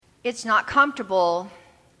It's not comfortable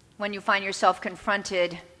when you find yourself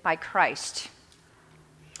confronted by Christ.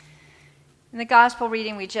 In the gospel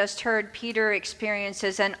reading we just heard, Peter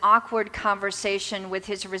experiences an awkward conversation with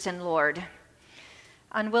his risen Lord.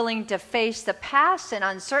 Unwilling to face the past and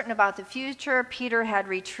uncertain about the future, Peter had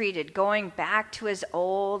retreated, going back to his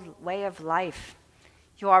old way of life.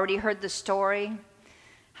 You already heard the story,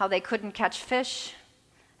 how they couldn't catch fish,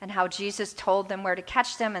 and how Jesus told them where to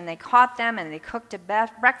catch them, and they caught them, and they cooked a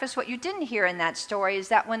breakfast. What you didn't hear in that story is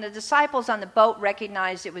that when the disciples on the boat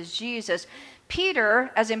recognized it was Jesus, Peter,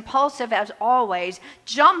 as impulsive as always,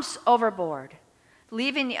 jumps overboard,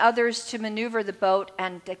 leaving the others to maneuver the boat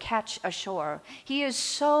and to catch ashore. He is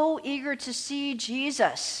so eager to see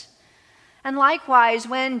Jesus. And likewise,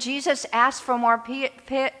 when Jesus asked for more fish,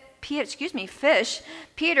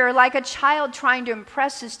 Peter, like a child trying to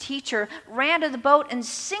impress his teacher, ran to the boat and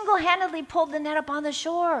single-handedly pulled the net up on the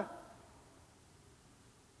shore.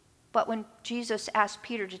 But when Jesus asked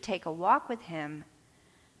Peter to take a walk with him,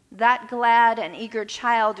 that glad and eager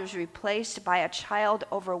child was replaced by a child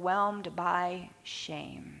overwhelmed by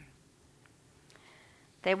shame.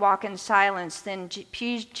 They walk in silence. Then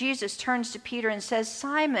Jesus turns to Peter and says,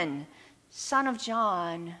 "Simon, son of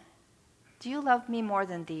John, do you love me more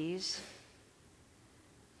than these?"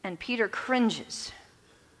 And Peter cringes,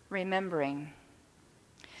 remembering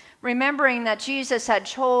that Jesus had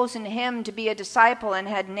chosen him to be a disciple and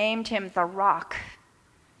had named him the Rock.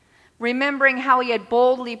 Remembering how he had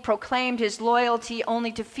boldly proclaimed his loyalty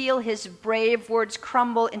only to feel his brave words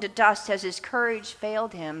crumble into dust as his courage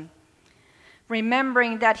failed him.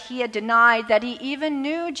 Remembering that he had denied that he even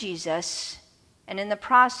knew Jesus, and in the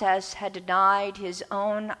process had denied his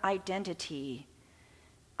own identity.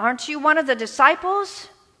 "Aren't you one of the disciples?"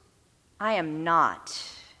 "I am not."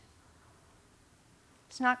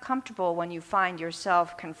 It's not comfortable when you find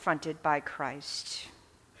yourself confronted by Christ.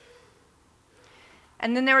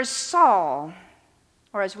 And then there is Saul,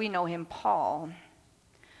 or as we know him, Paul.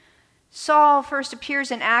 Saul first appears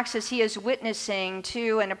in Acts as he is witnessing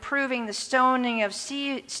to and approving the stoning of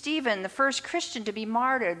Stephen, the first Christian to be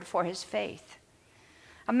martyred for his faith.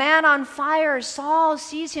 A man on fire, Saul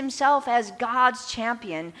sees himself as God's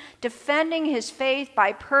champion, defending his faith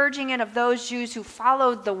by purging it of those Jews who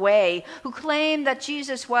followed the way, who claimed that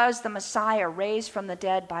Jesus was the Messiah raised from the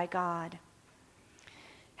dead by God.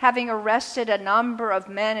 Having arrested a number of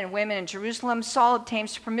men and women in Jerusalem, Saul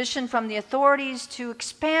obtains permission from the authorities to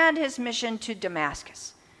expand his mission to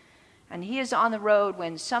Damascus. And he is on the road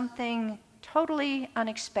when something totally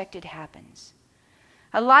unexpected happens.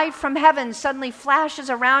 A light from heaven suddenly flashes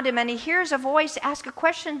around him, and he hears a voice ask a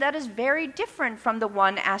question that is very different from the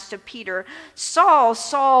one asked of Peter. "Saul,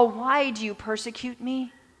 Saul, why do you persecute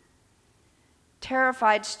me?"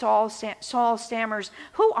 Terrified, Saul stammers,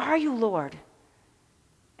 "Who are you, Lord?"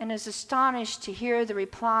 And is astonished to hear the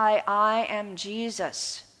reply, "I am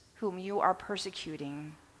Jesus, whom you are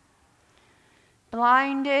persecuting."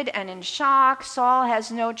 Blinded and in shock, Saul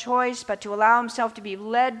has no choice but to allow himself to be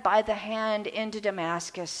led by the hand into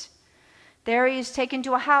Damascus. There he is taken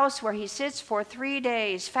to a house where he sits for 3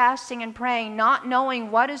 days, fasting and praying, not knowing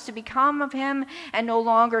what is to become of him and no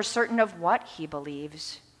longer certain of what he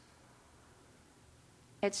believes.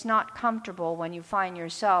 It's not comfortable when you find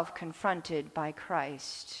yourself confronted by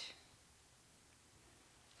Christ.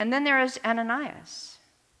 And then there is Ananias.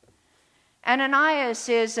 Ananias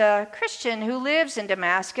is a Christian who lives in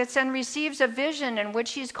Damascus and receives a vision in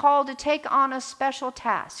which he's called to take on a special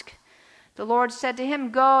task. The Lord said to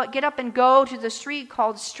him, "Get up and go to the street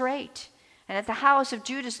called Straight, and at the house of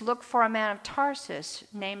Judas look for a man of Tarsus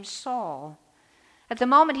named Saul." At the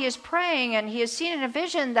moment he is praying, and he has seen in a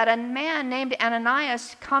vision that a man named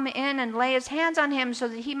Ananias come in and lay his hands on him so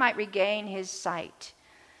that he might regain his sight.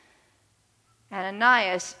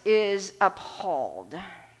 Ananias is appalled.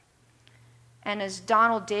 And as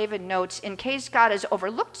Donald David notes, in case God has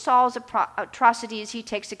overlooked Saul's atrocities, he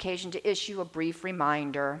takes occasion to issue a brief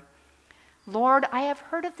reminder. "Lord, I have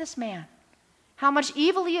heard of this man, how much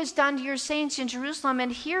evil he has done to your saints in Jerusalem,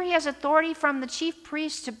 and here he has authority from the chief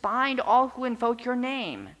priests to bind all who invoke your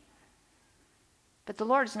name." But the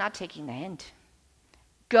Lord is not taking the hint.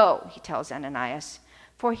 "Go," he tells Ananias,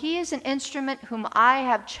 "for he is an instrument whom I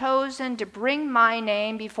have chosen to bring my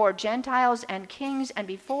name before Gentiles and kings and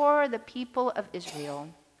before the people of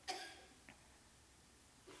Israel."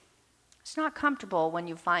 It's not comfortable when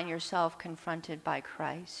you find yourself confronted by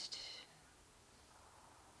Christ.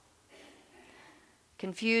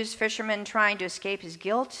 Confused fisherman trying to escape his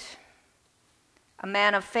guilt. A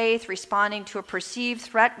man of faith responding to a perceived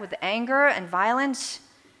threat with anger and violence.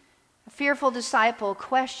 A fearful disciple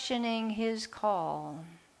questioning his call.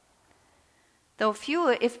 Though few,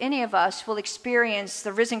 if any of us, will experience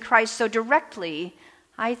the risen Christ so directly,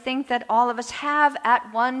 I think that all of us have,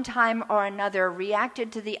 at one time or another,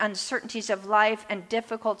 reacted to the uncertainties of life and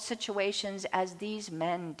difficult situations as these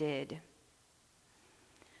men did.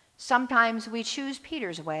 Sometimes we choose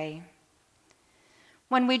Peter's way.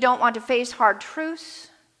 When we don't want to face hard truths,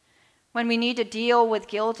 when we need to deal with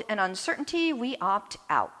guilt and uncertainty, we opt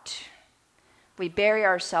out. We bury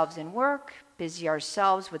ourselves in work, busy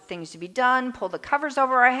ourselves with things to be done, pull the covers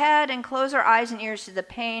over our head, and close our eyes and ears to the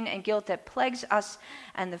pain and guilt that plagues us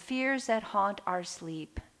and the fears that haunt our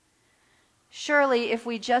sleep. Surely, if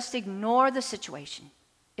we just ignore the situation,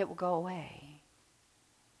 it will go away.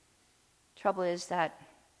 Trouble is that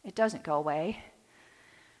it doesn't go away.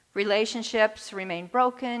 Relationships remain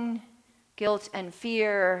broken, guilt and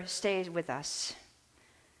fear stay with us.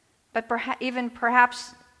 But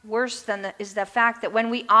perhaps worse is the fact that when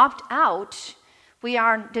we opt out, we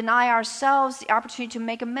deny ourselves the opportunity to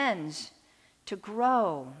make amends, to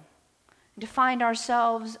grow, and to find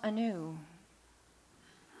ourselves anew.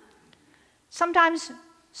 Sometimes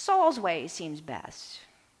Saul's way seems best.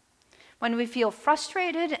 When we feel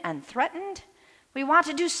frustrated and threatened, we want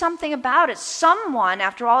to do something about it. Someone,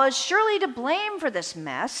 after all, is surely to blame for this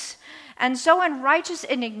mess. And so in righteous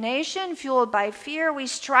indignation, fueled by fear, we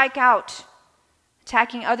strike out,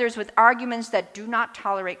 attacking others with arguments that do not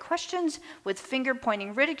tolerate questions, with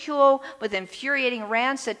finger-pointing ridicule, with infuriating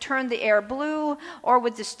rants that turn the air blue, or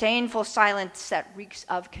with disdainful silence that reeks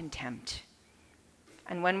of contempt.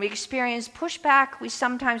 And when we experience pushback, we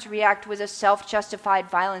sometimes react with a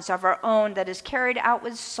self-justified violence of our own that is carried out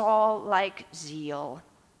with Saul-like zeal.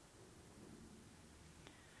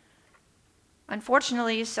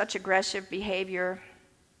 Unfortunately, such aggressive behavior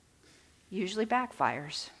usually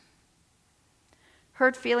backfires.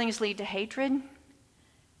 Hurt feelings lead to hatred.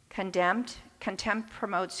 Contempt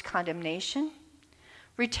promotes condemnation.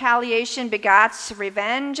 Retaliation begats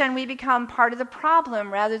revenge, and we become part of the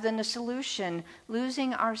problem rather than the solution,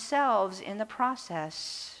 losing ourselves in the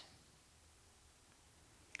process.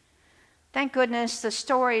 Thank goodness the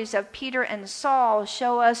stories of Peter and Saul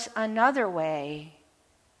show us another way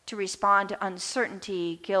to respond to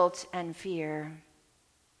uncertainty, guilt, and fear.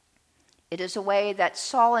 It is a way that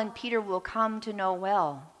Saul and Peter will come to know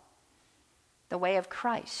well, the way of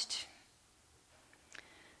Christ.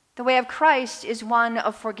 The way of Christ is one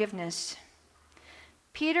of forgiveness.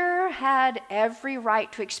 Peter had every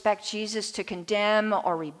right to expect Jesus to condemn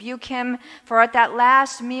or rebuke him, for at that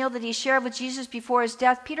last meal that he shared with Jesus before his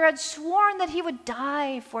death, Peter had sworn that he would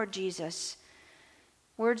die for Jesus,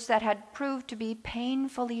 words that had proved to be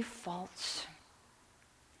painfully false.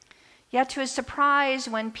 Yet to his surprise,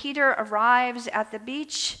 when Peter arrives at the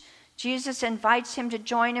beach, Jesus invites him to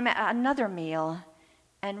join him at another meal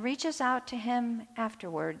and reaches out to him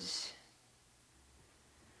afterwards.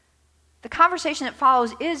 The conversation that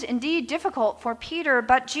follows is indeed difficult for Peter,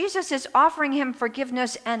 but Jesus is offering him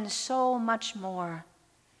forgiveness and so much more.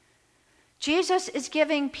 Jesus is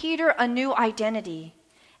giving Peter a new identity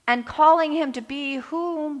and calling him to be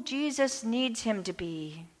whom Jesus needs him to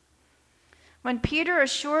be. When Peter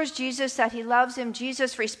assures Jesus that he loves him,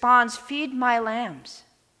 Jesus responds, "Feed my lambs,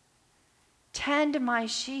 tend my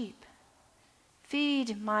sheep.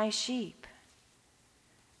 Feed my sheep."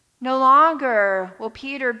 No longer will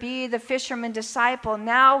Peter be the fisherman disciple.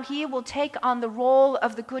 Now he will take on the role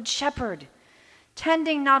of the good shepherd,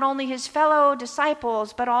 tending not only his fellow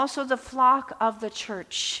disciples, but also the flock of the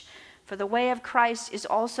church. For the way of Christ is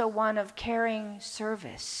also one of caring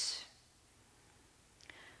service.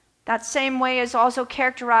 That same way is also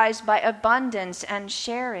characterized by abundance and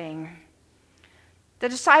sharing. The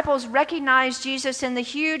disciples recognized Jesus in the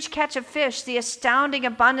huge catch of fish, the astounding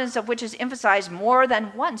abundance of which is emphasized more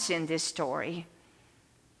than once in this story.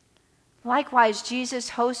 Likewise,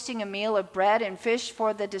 Jesus hosting a meal of bread and fish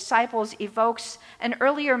for the disciples evokes an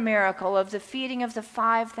earlier miracle of the feeding of the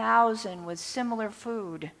 5,000 with similar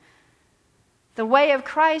food. The way of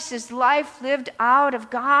Christ is life lived out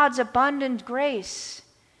of God's abundant grace,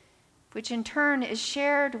 which in turn is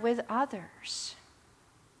shared with others.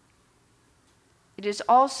 It is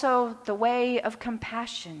also the way of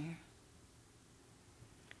compassion.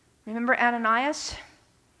 Remember Ananias?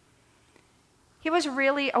 He was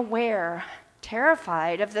really aware,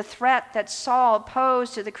 terrified of the threat that Saul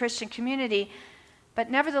posed to the Christian community,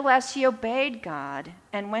 but nevertheless he obeyed God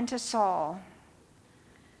and went to Saul.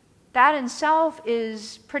 That in itself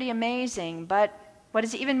is pretty amazing, but what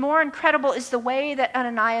is even more incredible is the way that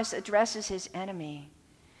Ananias addresses his enemy.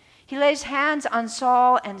 He lays hands on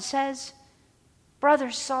Saul and says, "Brother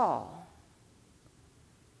Saul,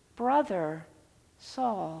 Brother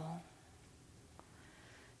Saul."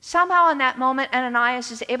 Somehow in that moment, Ananias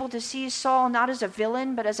is able to see Saul not as a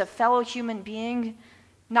villain, but as a fellow human being,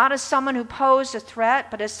 not as someone who posed a threat,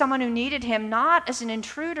 but as someone who needed him, not as an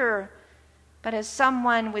intruder, but as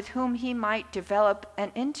someone with whom he might develop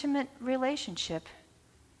an intimate relationship.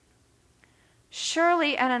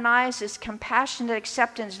 Surely Ananias' compassionate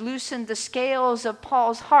acceptance loosened the scales of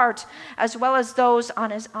Paul's heart as well as those on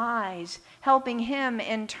his eyes, helping him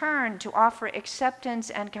in turn to offer acceptance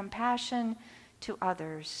and compassion to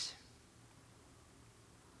others.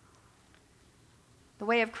 The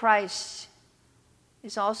way of Christ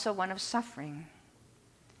is also one of suffering.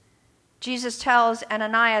 Jesus tells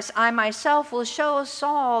Ananias, I myself will show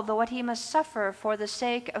Saul what he must suffer for the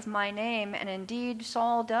sake of my name. And indeed,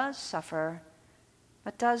 Saul does suffer,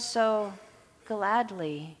 but does so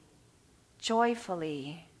gladly,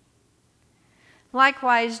 joyfully.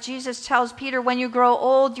 Likewise, Jesus tells Peter, when you grow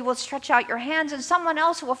old, you will stretch out your hands, and someone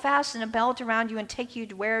else will fasten a belt around you and take you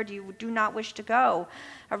to where you do not wish to go.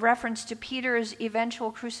 A reference to Peter's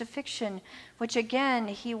eventual crucifixion, which again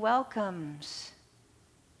he welcomes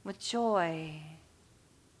with joy.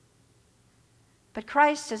 But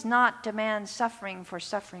Christ does not demand suffering for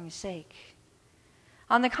suffering's sake.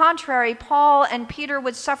 On the contrary, Paul and Peter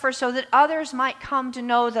would suffer so that others might come to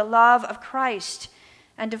know the love of Christ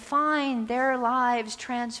and to find their lives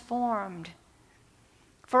transformed.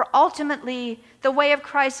 For ultimately, the way of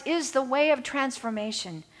Christ is the way of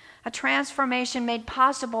transformation, a transformation made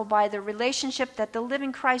possible by the relationship that the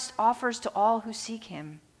living Christ offers to all who seek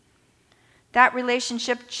him. That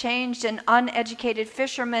relationship changed an uneducated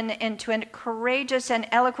fisherman into a courageous and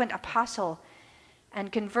eloquent apostle,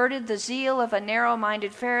 and converted the zeal of a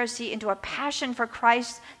narrow-minded Pharisee into a passion for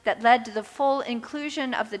Christ that led to the full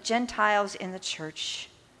inclusion of the Gentiles in the church.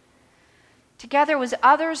 Together with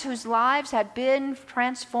others whose lives had been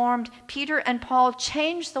transformed, Peter and Paul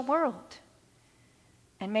changed the world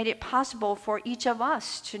and made it possible for each of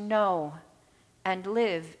us to know and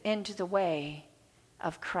live into the way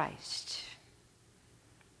of Christ.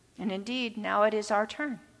 And indeed, now it is our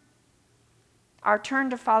turn. Our turn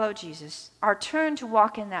to follow Jesus, our turn to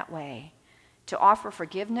walk in that way, to offer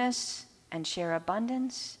forgiveness and share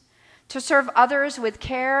abundance, to serve others with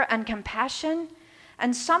care and compassion,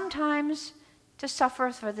 and sometimes to suffer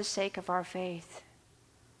for the sake of our faith.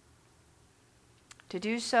 To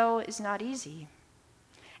do so is not easy.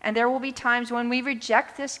 And there will be times when we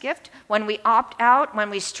reject this gift, when we opt out, when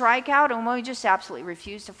we strike out, and when we just absolutely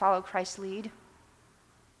refuse to follow Christ's lead.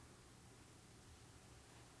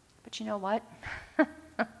 But you know what?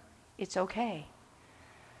 It's okay.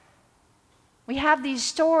 We have these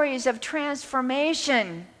stories of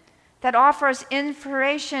transformation that offer us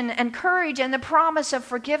inspiration and courage and the promise of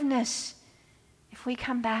forgiveness if we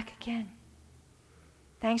come back again.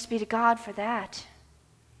 Thanks be to God for that.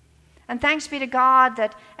 And thanks be to God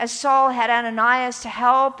that as Saul had Ananias to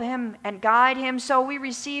help him and guide him, so we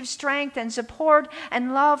receive strength and support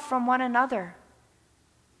and love from one another.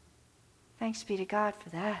 Thanks be to God for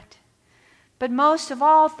that. But most of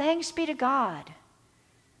all, thanks be to God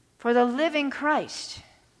for the living Christ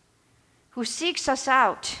who seeks us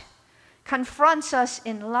out, confronts us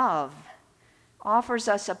in love, offers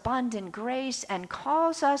us abundant grace, and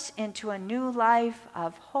calls us into a new life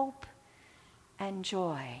of hope and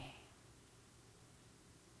joy.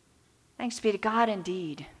 Thanks be to God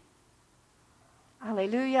indeed.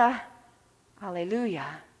 Alleluia, alleluia,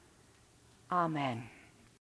 amen.